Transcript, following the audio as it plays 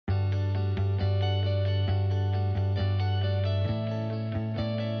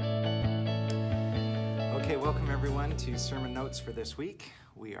welcome everyone to Sermon Notes for this week.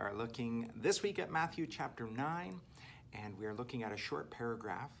 We are looking this week at Matthew chapter 9, and we are looking at a short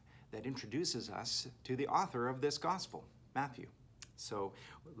paragraph that introduces us to the author of this gospel, Matthew. So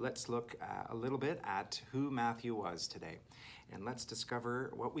let's look a little bit at who Matthew was today, and let's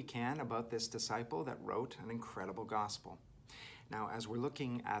discover what we can about this disciple that wrote an incredible gospel. Now, as we're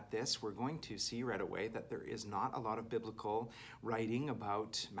looking at this, we're going to see right away that there is not a lot of biblical writing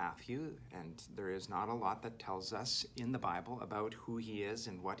about Matthew, and there is not a lot that tells us in the Bible about who he is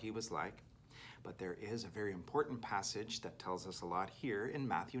and what he was like. But there is a very important passage that tells us a lot here in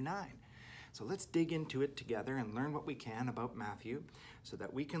Matthew 9. So let's dig into it together and learn what we can about Matthew so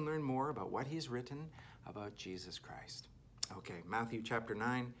that we can learn more about what he's written about Jesus Christ. Okay, Matthew chapter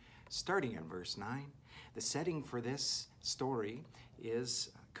 9, starting at verse 9. The setting for this story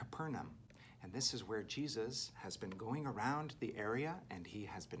is Capernaum, and this is where Jesus has been going around the area and he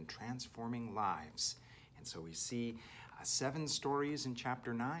has been transforming lives. And so we see 7 stories in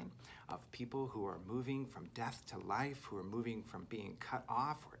chapter 9 of people who are moving from death to life, who are moving from being cut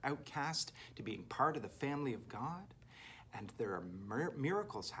off or outcast to being part of the family of God. And there are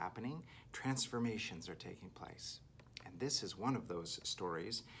miracles happening, transformations are taking place. And this is one of those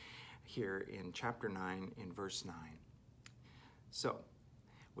stories here in chapter 9 in verse 9. So,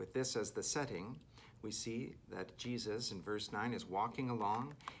 with this as the setting, we see that Jesus in verse 9 is walking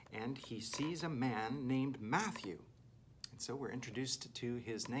along and he sees a man named Matthew. And so we're introduced to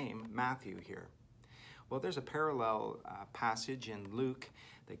his name, Matthew, here. Well, there's a parallel passage in Luke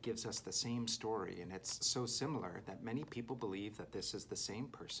that gives us the same story, and it's so similar that many people believe that this is the same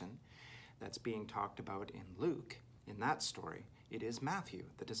person that's being talked about in Luke. In that story, it is Matthew,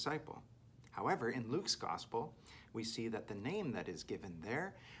 the disciple. However, in Luke's gospel, we see that the name that is given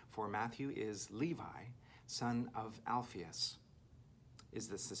there for Matthew is Levi, son of Alphaeus. Is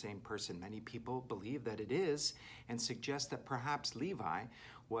this the same person? Many people believe that it is and suggest that perhaps Levi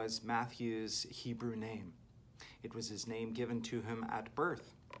was Matthew's Hebrew name. It was his name given to him at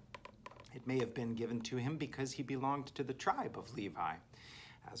birth. It may have been given to him because he belonged to the tribe of Levi,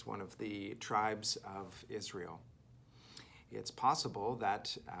 as one of the tribes of Israel. It's possible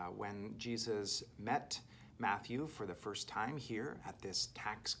that when Jesus met Matthew for the first time here at this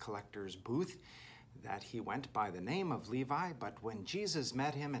tax collector's booth, that he went by the name of Levi, but when Jesus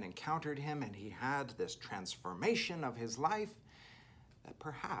met him and encountered him and he had this transformation of his life, that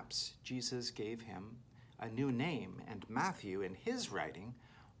perhaps Jesus gave him a new name, and Matthew in his writing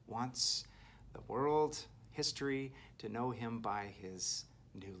wants the world, history, to know him by his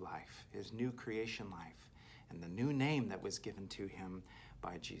new life, his new creation life, and the new name that was given to him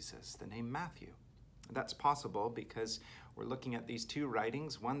by Jesus, the name Matthew. That's possible because we're looking at these 2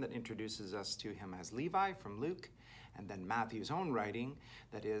 writings, one that introduces us to him as Levi from Luke, and then Matthew's own writing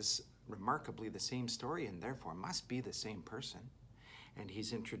that is remarkably the same story and therefore must be the same person. And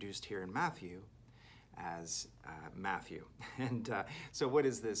he's introduced here in Matthew as Matthew. And so what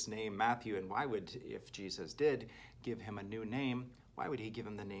is this name Matthew, and why would, if Jesus did give him a new name, why would he give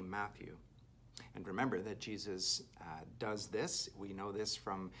him the name Matthew? And remember that Jesus does this. We know this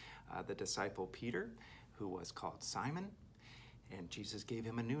from the disciple Peter, who was called Simon. And Jesus gave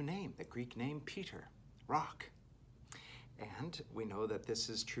him a new name, the Greek name Peter, rock. And we know that this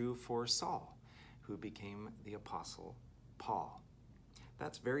is true for Saul, who became the apostle Paul.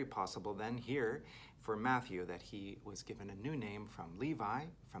 That's very possible then here for Matthew, that he was given a new name from Levi,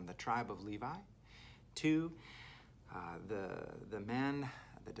 from the tribe of Levi, to the man,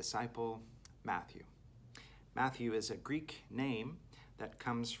 the disciple Matthew. Matthew is a Greek name that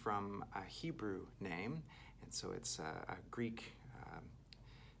comes from a Hebrew name, and so it's a Greek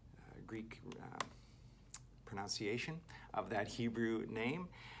pronunciation of that Hebrew name,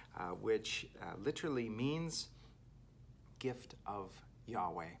 which literally means gift of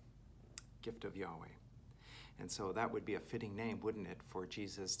Yahweh, gift of Yahweh. And so that would be a fitting name, wouldn't it, for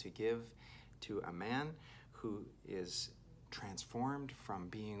Jesus to give to a man who is transformed from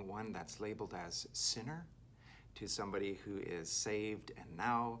being one that's labeled as sinner to somebody who is saved and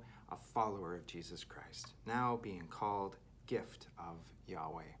now a follower of Jesus Christ, now being called gift of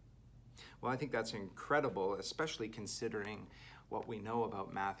Yahweh. Well, I think that's incredible, especially considering what we know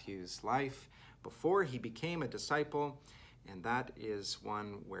about Matthew's life before he became a disciple, and that is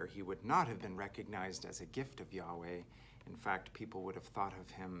one where he would not have been recognized as a gift of Yahweh. In fact, people would have thought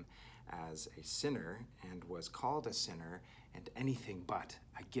of him as a sinner and was called a sinner and anything but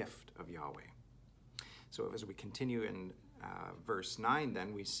a gift of Yahweh. So as we continue in verse 9,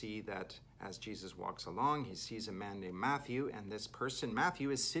 then we see that as Jesus walks along, he sees a man named Matthew, and this person,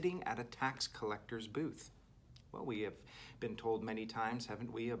 Matthew, is sitting at a tax collector's booth. Well, we have been told many times,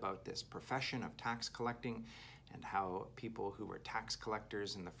 haven't we, about this profession of tax collecting and how people who were tax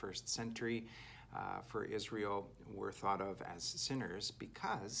collectors in the first century for Israel were thought of as sinners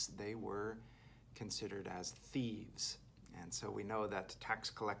because they were considered as thieves. And so we know that tax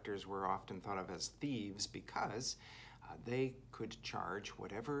collectors were often thought of as thieves because they could charge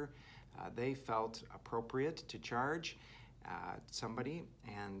whatever they felt appropriate to charge somebody,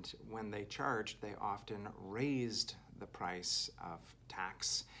 and when they charged, they often raised the price of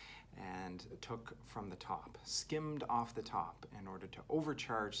tax and took from the top, skimmed off the top in order to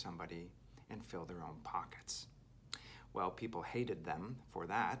overcharge somebody and fill their own pockets. Well, people hated them for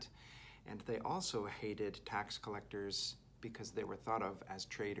that, and they also hated tax collectors because they were thought of as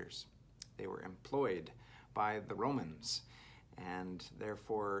traitors. They were employed by the Romans, and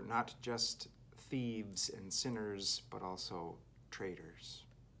therefore not just thieves and sinners, but also traitors.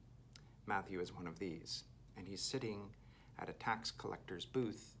 Matthew is one of these, and he's sitting at a tax collector's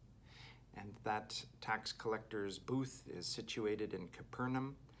booth, and that tax collector's booth is situated in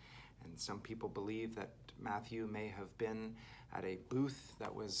Capernaum, and some people believe that Matthew may have been at a booth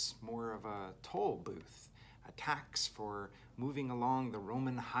that was more of a toll booth, a tax for moving along the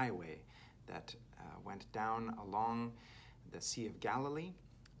Roman highway that went down along the Sea of Galilee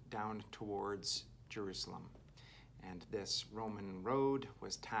down towards Jerusalem. And this Roman road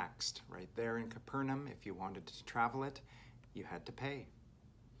was taxed right there in Capernaum. If you wanted to travel it, you had to pay.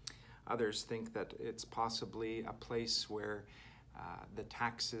 Others think that it's possibly a place where the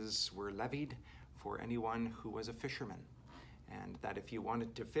taxes were levied for anyone who was a fisherman, and that if you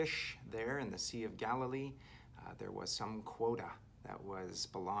wanted to fish there in the Sea of Galilee, there was some quota that was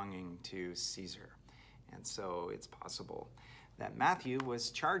belonging to Caesar. And so it's possible that Matthew was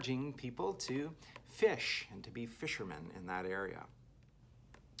charging people to fish and to be fishermen in that area.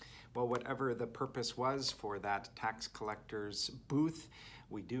 Well, whatever the purpose was for that tax collector's booth,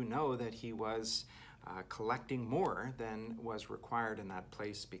 we do know that he was collecting more than was required in that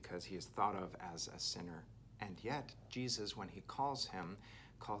place because he is thought of as a sinner. And yet, Jesus, when he calls him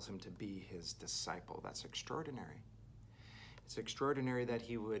to be his disciple. That's extraordinary. It's extraordinary that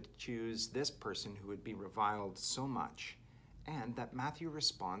he would choose this person who would be reviled so much, and that Matthew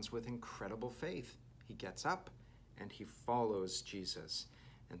responds with incredible faith. He gets up and he follows Jesus.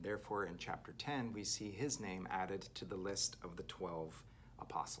 And therefore, in chapter 10, we see his name added to the list of the 12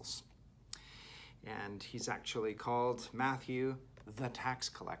 apostles. And he's actually called Matthew the tax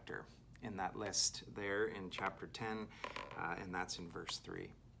collector in that list there in chapter 10, and that's in verse 3.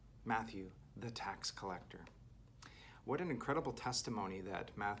 Matthew, the tax collector. What an incredible testimony that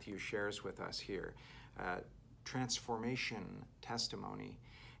Matthew shares with us here. Transformation testimony.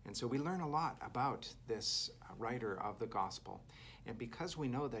 And so we learn a lot about this writer of the gospel. And because we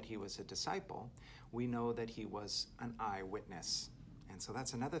know that he was a disciple, we know that he was an eyewitness. And so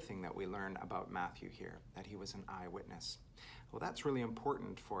that's another thing that we learn about Matthew here, that he was an eyewitness. Well, that's really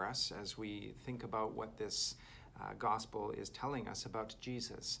important for us as we think about what this gospel is telling us about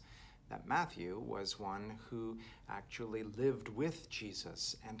Jesus, that Matthew was one who actually lived with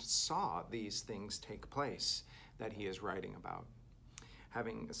Jesus and saw these things take place that he is writing about.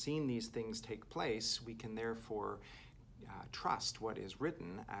 Having seen these things take place, we can therefore trust what is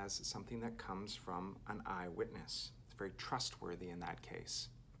written as something that comes from an eyewitness. It's very trustworthy in that case.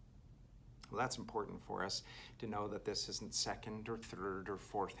 Well, that's important for us to know that this isn't second or third or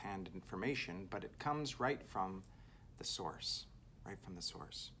fourth hand information, but it comes right from the source, right from the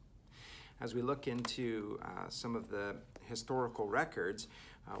source. As we look into some of the historical records,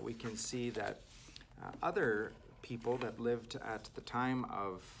 we can see that other people that lived at the time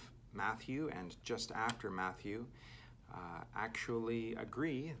of Matthew and just after Matthew actually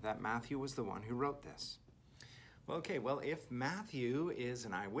agree that Matthew was the one who wrote this. Okay, well, if Matthew is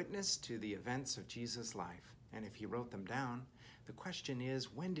an eyewitness to the events of Jesus' life, and if he wrote them down, the question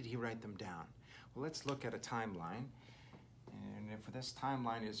is, when did he write them down? Well, let's look at a timeline. And if this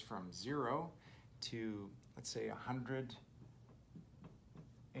timeline is from 0 to, let's say, 100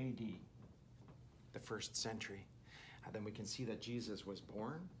 AD, the first century, then we can see that Jesus was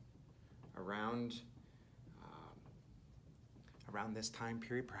born around this time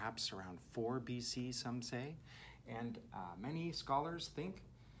period, perhaps around 4 BC, some say. And many scholars think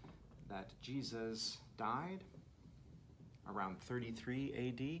that Jesus died around 33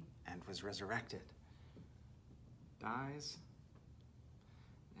 AD and was resurrected. Dies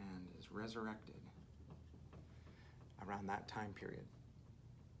and is resurrected around that time period.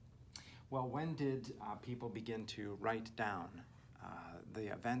 Well, when did people begin to write down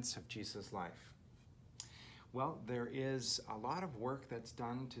the events of Jesus' life? Well, there is a lot of work that's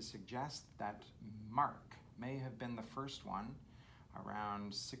done to suggest that may have been the first one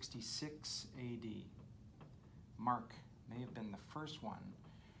around 66 AD. Mark may have been the first one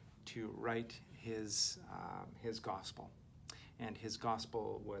to write his gospel. And his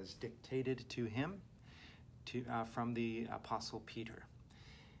gospel was dictated to him from the Apostle Peter.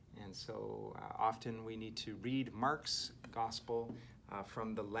 And so often we need to read Mark's gospel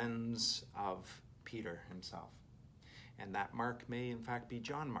from the lens of Peter himself. And that Mark may in fact be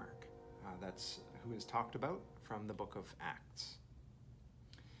John Mark. That's who is talked about from the book of Acts.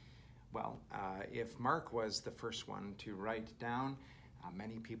 Well, if Mark was the first one to write down,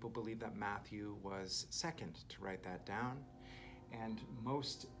 many people believe that Matthew was second to write that down. And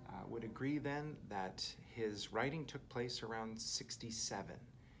most would agree then that his writing took place around 67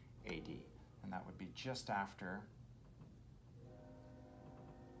 AD. And that would be just after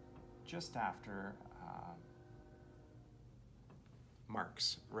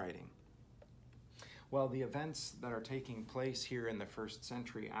Mark's writing. Well, the events that are taking place here in the first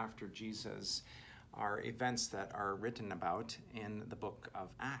century after Jesus are events that are written about in the book of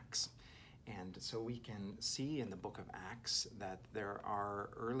Acts. And so we can see in the book of Acts that there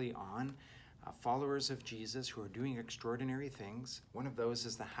are early on followers of Jesus who are doing extraordinary things. One of those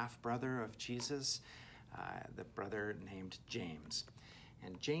is the half-brother of Jesus, the brother named James.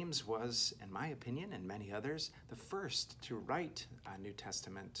 And James was, in my opinion, and many others, the first to write a New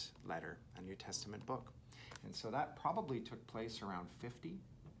Testament letter, a New Testament book. And so that probably took place around 50.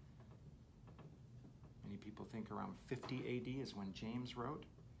 Many people think around 50 AD is when James wrote.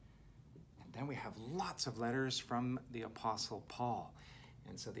 And then we have lots of letters from the Apostle Paul.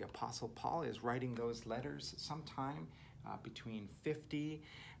 And so the Apostle Paul is writing those letters sometime between 50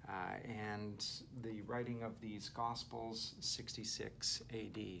 and the writing of these Gospels, 66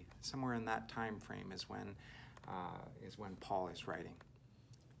 AD. Somewhere in that time frame is when Paul is writing.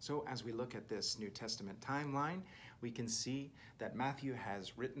 So as we look at this New Testament timeline, we can see that Matthew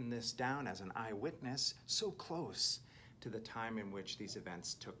has written this down as an eyewitness so close to the time in which these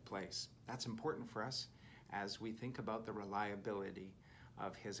events took place. That's important for us as we think about the reliability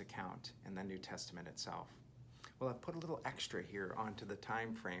of his account in the New Testament itself. Well, I've put a little extra here onto the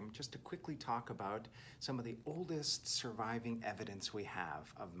time frame just to quickly talk about some of the oldest surviving evidence we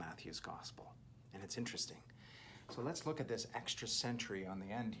have of Matthew's gospel. And it's interesting. So let's look at this extra century on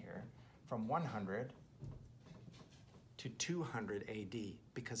the end here, from 100 to 200 AD,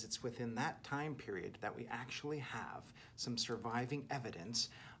 because it's within that time period that we actually have some surviving evidence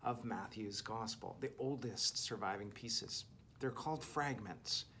of Matthew's gospel, the oldest surviving pieces. They're called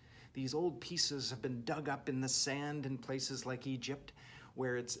fragments. These old pieces have been dug up in the sand in places like Egypt,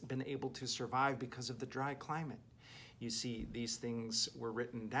 where it's been able to survive because of the dry climate. You see, these things were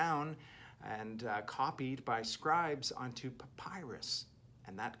written down and copied by scribes onto papyrus.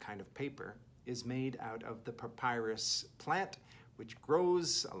 And that kind of paper is made out of the papyrus plant, which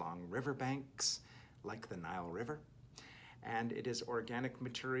grows along riverbanks like the Nile River. And it is organic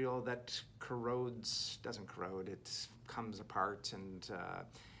material that doesn't corrode, it comes apart and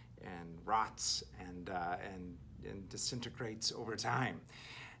rots and disintegrates over time.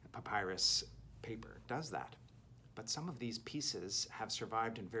 Papyrus paper does that. But some of these pieces have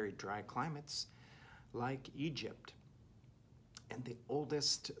survived in very dry climates, like Egypt. And the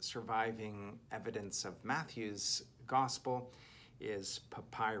oldest surviving evidence of Matthew's gospel is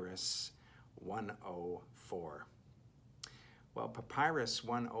Papyrus 104. Well, Papyrus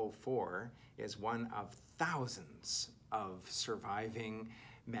 104 is one of thousands of surviving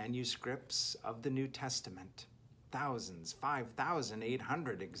manuscripts of the New Testament. Thousands,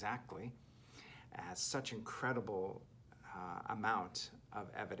 5,800 exactly. Such incredible amount of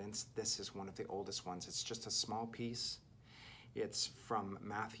evidence. This is one of the oldest ones. It's just a small piece. It's from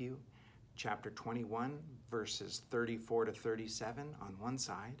Matthew chapter 21, verses 34 to 37 on one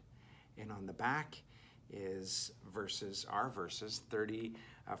side, and on the back is our verses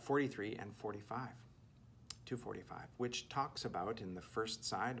 43 and 45 to 45, which talks about in the first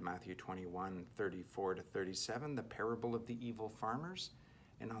side, Matthew 21, 34 to 37, the parable of the evil farmers,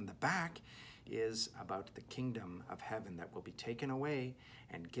 and on the back is about the kingdom of heaven that will be taken away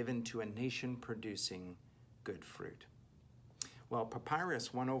and given to a nation producing good fruit. Well,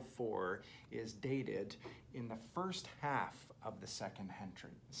 Papyrus 104 is dated in the first half of the second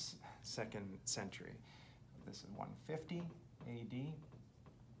century. This is 150 AD.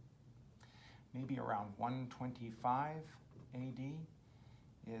 Maybe around 125 AD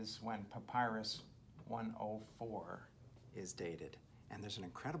is when Papyrus 104 is dated. And there's an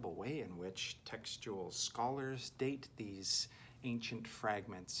incredible way in which textual scholars date these ancient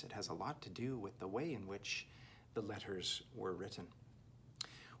fragments. It has a lot to do with the way in which the letters were written.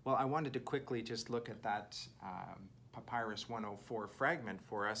 Well, I wanted to quickly just look at that Papyrus 104 fragment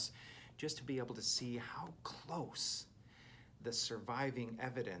for us, just to be able to see how close the surviving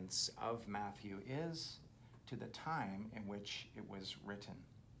evidence of Matthew is to the time in which it was written.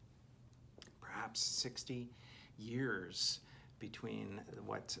 Perhaps 60 years between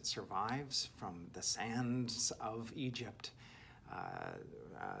what survives from the sands of Egypt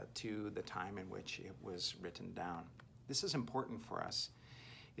to the time in which it was written down. This is important for us.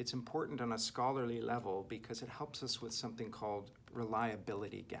 It's important on a scholarly level because it helps us with something called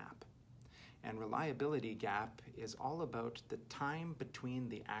reliability gap. And reliability gap is all about the time between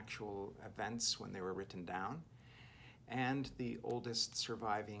the actual events when they were written down and the oldest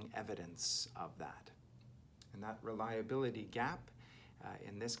surviving evidence of that. And that reliability gap,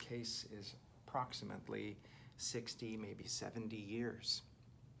 in this case, is approximately 60, maybe 70 years.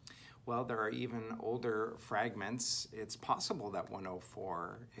 Well, there are even older fragments. It's possible that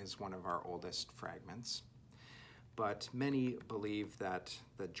 104 is one of our oldest fragments, but many believe that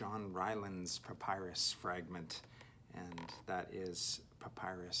the John Rylands papyrus fragment, and that is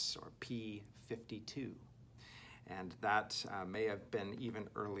papyrus or P52, and that may have been even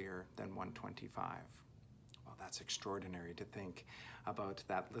earlier than 125. Well, that's extraordinary to think about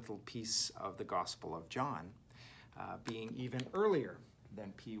that little piece of the Gospel of John being even earlier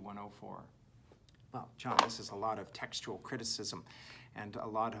than P104. Well, John, this is a lot of textual criticism and a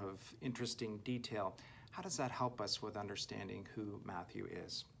lot of interesting detail. How does that help us with understanding who Matthew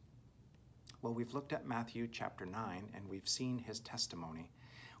is? Well, we've looked at Matthew chapter 9 and we've seen his testimony.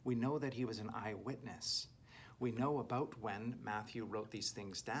 We know that he was an eyewitness. We know about when Matthew wrote these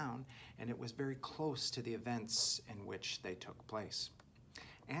things down, and it was very close to the events in which they took place.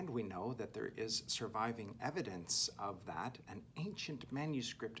 And we know that there is surviving evidence of that, an ancient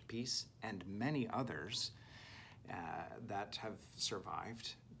manuscript piece and many others that have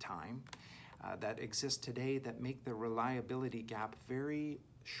survived time that exist today that make the reliability gap very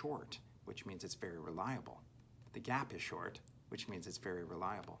short, which means it's very reliable. The gap is short, which means it's very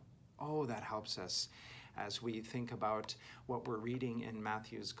reliable. Oh, that helps us as we think about what we're reading in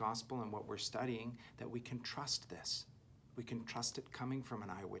Matthew's gospel and what we're studying, that we can trust this. We can trust it coming from an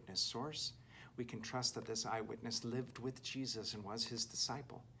eyewitness source. We can trust that this eyewitness lived with Jesus and was his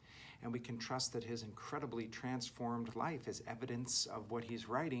disciple. And we can trust that his incredibly transformed life is evidence of what he's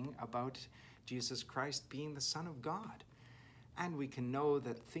writing about Jesus Christ being the Son of God. And we can know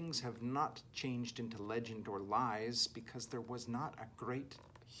that things have not changed into legend or lies because there was not a great,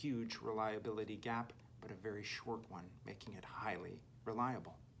 huge reliability gap, but a very short one, making it highly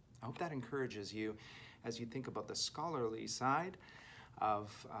reliable. I hope that encourages you as you think about the scholarly side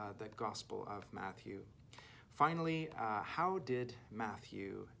of the Gospel of Matthew. Finally, how did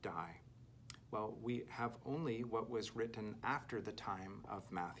Matthew die? Well, we have only what was written after the time of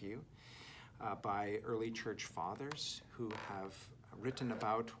Matthew by early church fathers who have written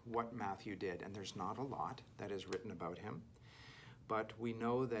about what Matthew did. And there's not a lot that is written about him, but we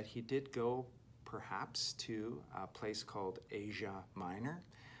know that he did go perhaps to a place called Asia Minor,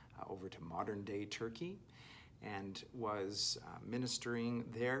 over to modern-day Turkey, and was ministering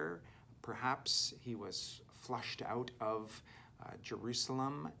there. Perhaps he was flushed out of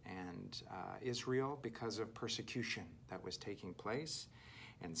Jerusalem and Israel because of persecution that was taking place.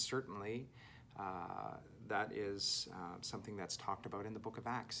 And certainly that is something that's talked about in the book of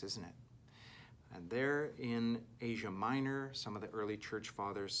Acts, isn't it? And there in Asia Minor, some of the early church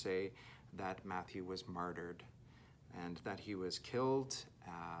fathers say that Matthew was martyred and that he was killed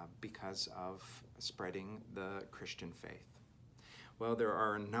because of spreading the Christian faith. Well, there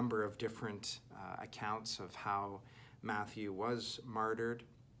are a number of different accounts of how Matthew was martyred.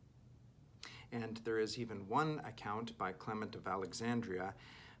 And there is even one account by Clement of Alexandria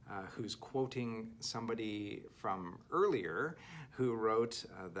who's quoting somebody from earlier who wrote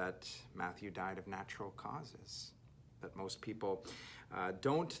that Matthew died of natural causes. But most people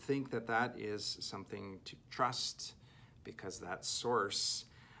don't think that that is something to trust, because that source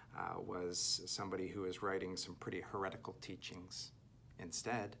was somebody who is writing some pretty heretical teachings.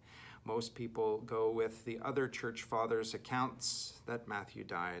 Instead, most people go with the other church fathers' accounts that Matthew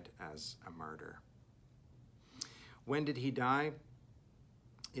died as a martyr. When did he die?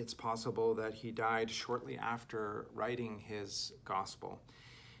 It's possible that he died shortly after writing his gospel.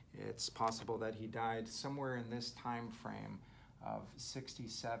 It's possible that he died somewhere in this time frame of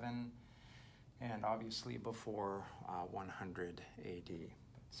 67 and obviously before 100 AD.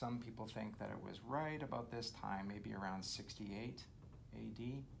 But some people think that it was right about this time, maybe around 68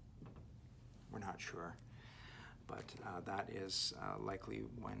 AD. We're not sure, but that is likely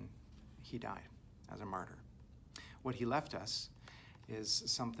when he died as a martyr. What he left us is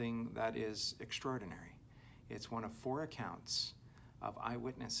something that is extraordinary. It's one of 4 accounts of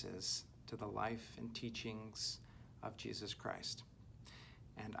eyewitnesses to the life and teachings of Jesus Christ.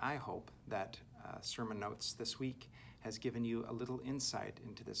 And I hope that Sermon Notes this week has given you a little insight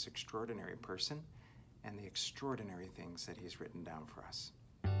into this extraordinary person and the extraordinary things that he's written down for us.